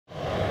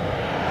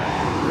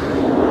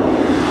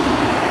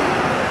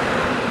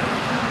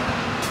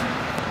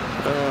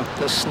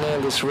Let's nail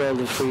this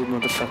royally free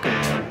motherfucker.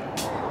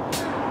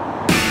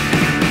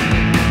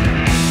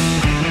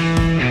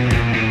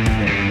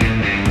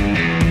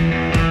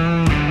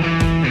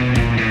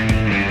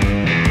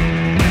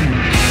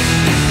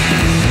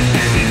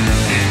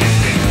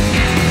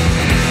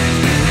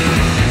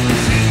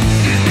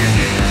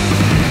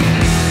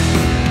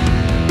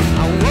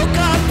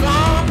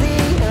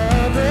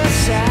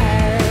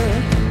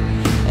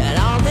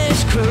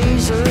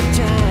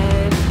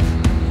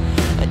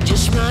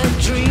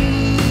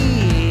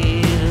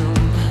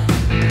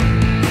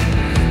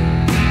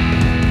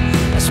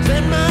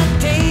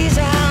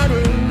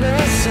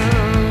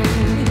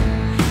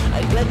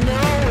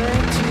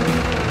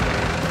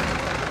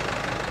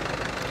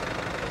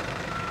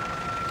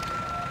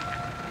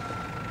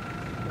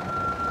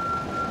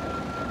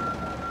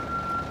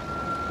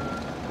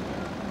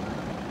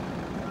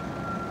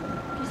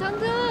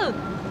 비상등!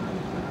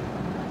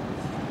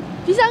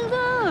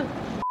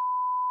 비상등!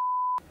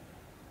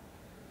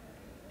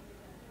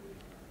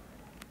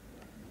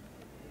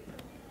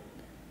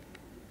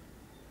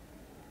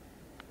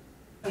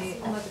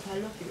 엄마한테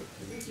발라주고.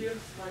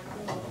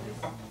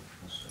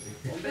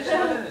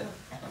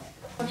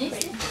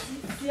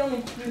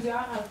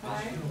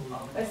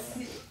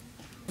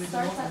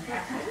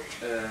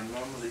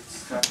 Normally it's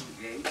starting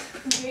 8.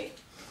 Okay.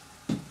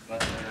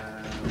 But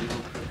we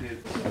will prepare.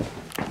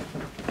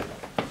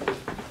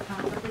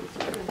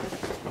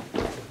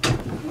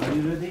 Are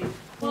you ready?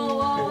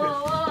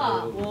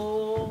 와.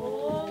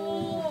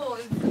 오.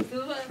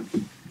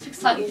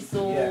 책상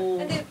있어.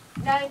 근데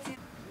나 지금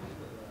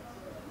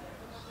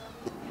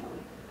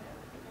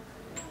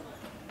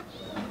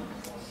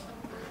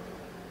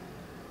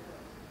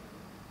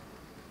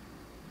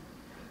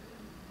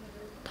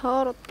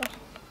다 얼었다.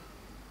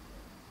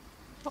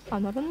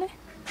 안 얼었네?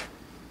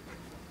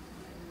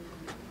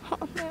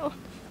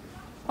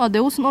 내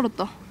옷은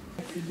얼었다.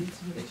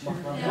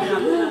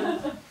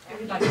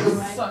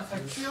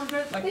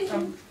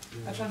 터키빵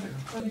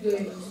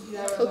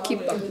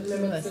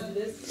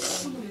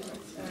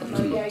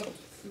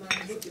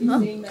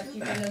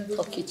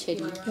터키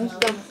체리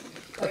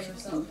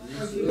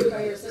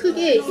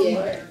크게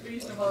얘기해.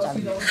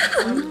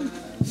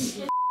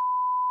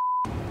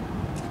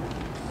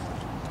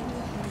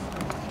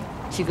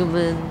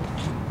 지금은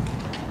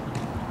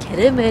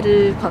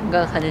게레메를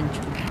관광하는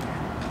중.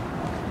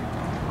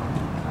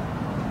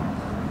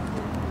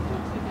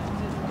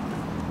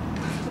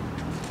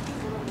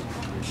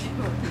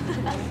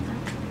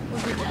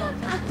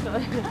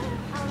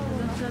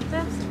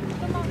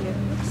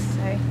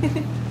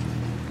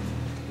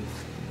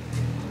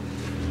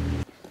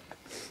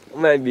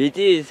 정말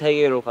미지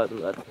세계로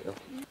가는 것 같아요.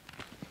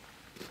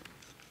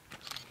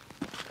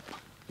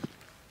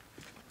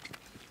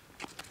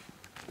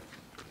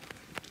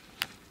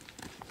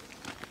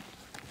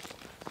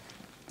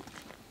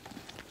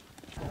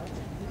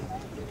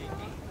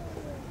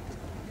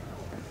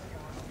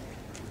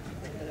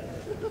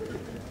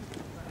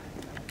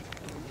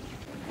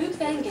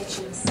 Lütfen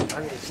geçiniz.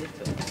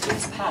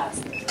 Please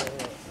pass.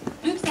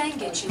 Lütfen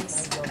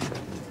geçiniz.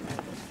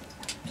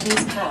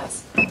 Please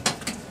pass.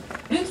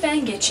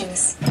 Lütfen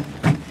geçiniz.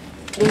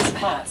 Please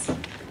pass.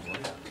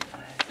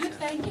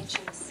 Lütfen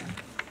geçiniz.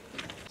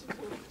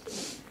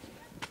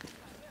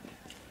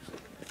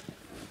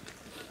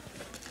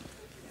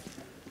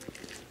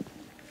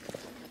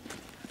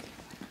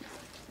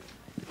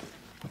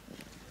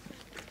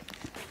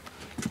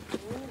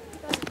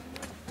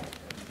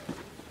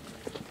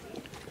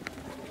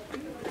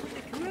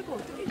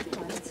 어떻게 이렇게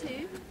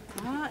많지?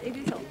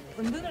 여기서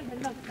운동을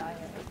했나 보다.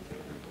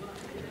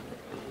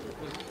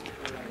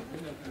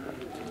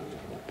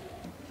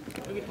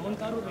 여기 돈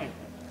따로네.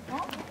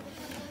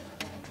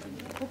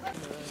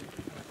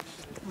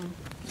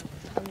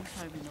 한국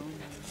사람이 너무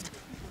많아.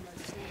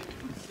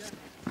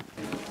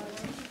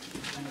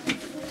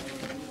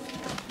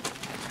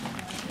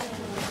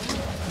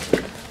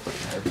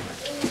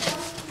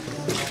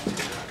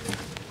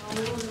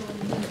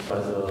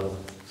 그래서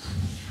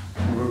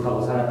물을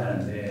타고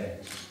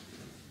살았다는데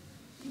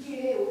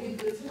이게 우리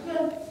그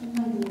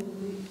생각만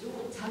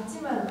좀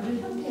작지만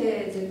우리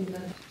형태적인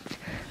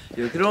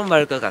여기로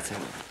말 것 같아요.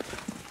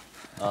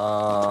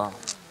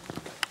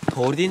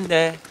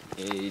 돌인데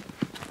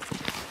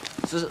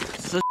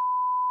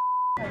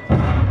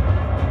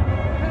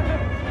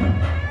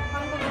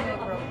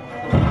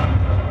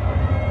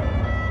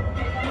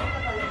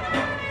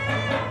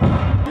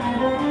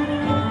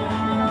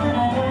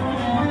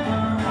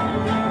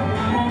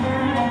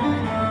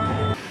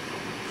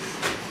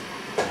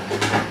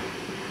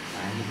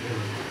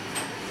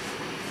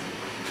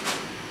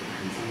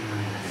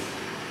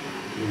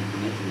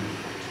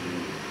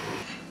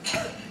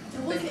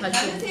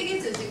나는 세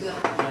개죠 지금.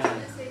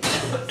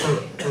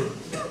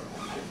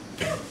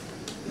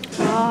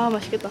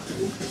 맛있겠다.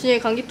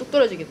 진짜 감기 뚝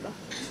떨어지겠다.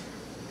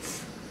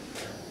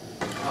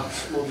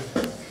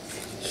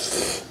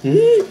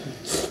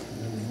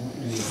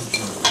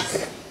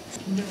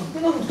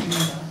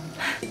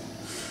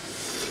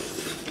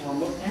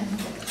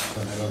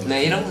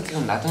 네, 이런 거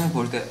지금 나중에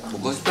볼 때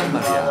보고 싶단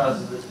말이야.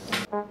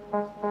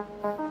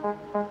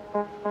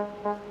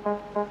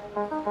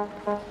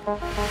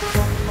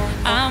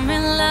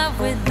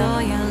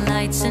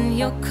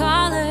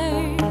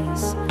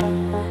 colors.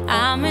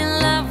 I'm in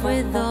love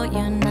with all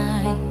your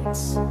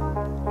nights,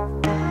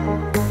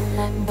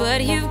 but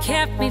you've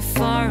kept me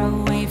far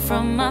away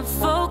from my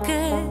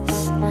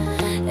focus,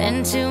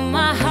 and to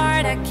my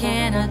heart I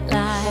cannot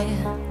lie.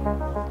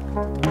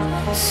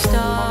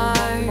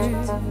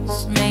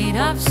 Stars, made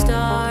of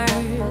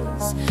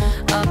stars,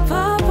 up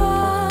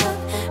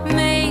above,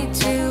 made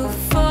to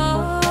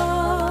fall.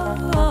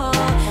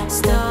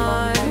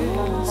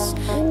 Stars,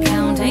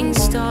 counting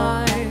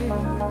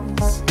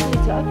stars,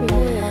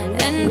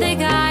 and they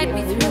guide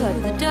me through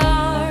the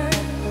dark.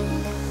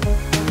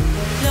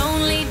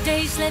 Lonely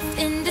days left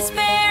in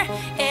despair,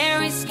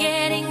 air is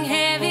getting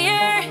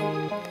heavier,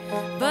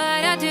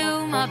 but I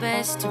do my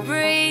best to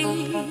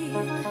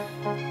breathe.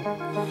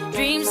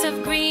 Dreams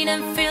of green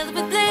and filled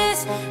with bliss,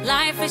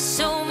 life is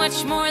so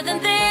much more than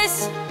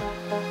this.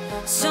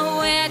 So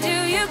where do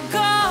you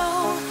go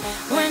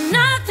when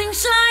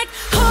nothing's like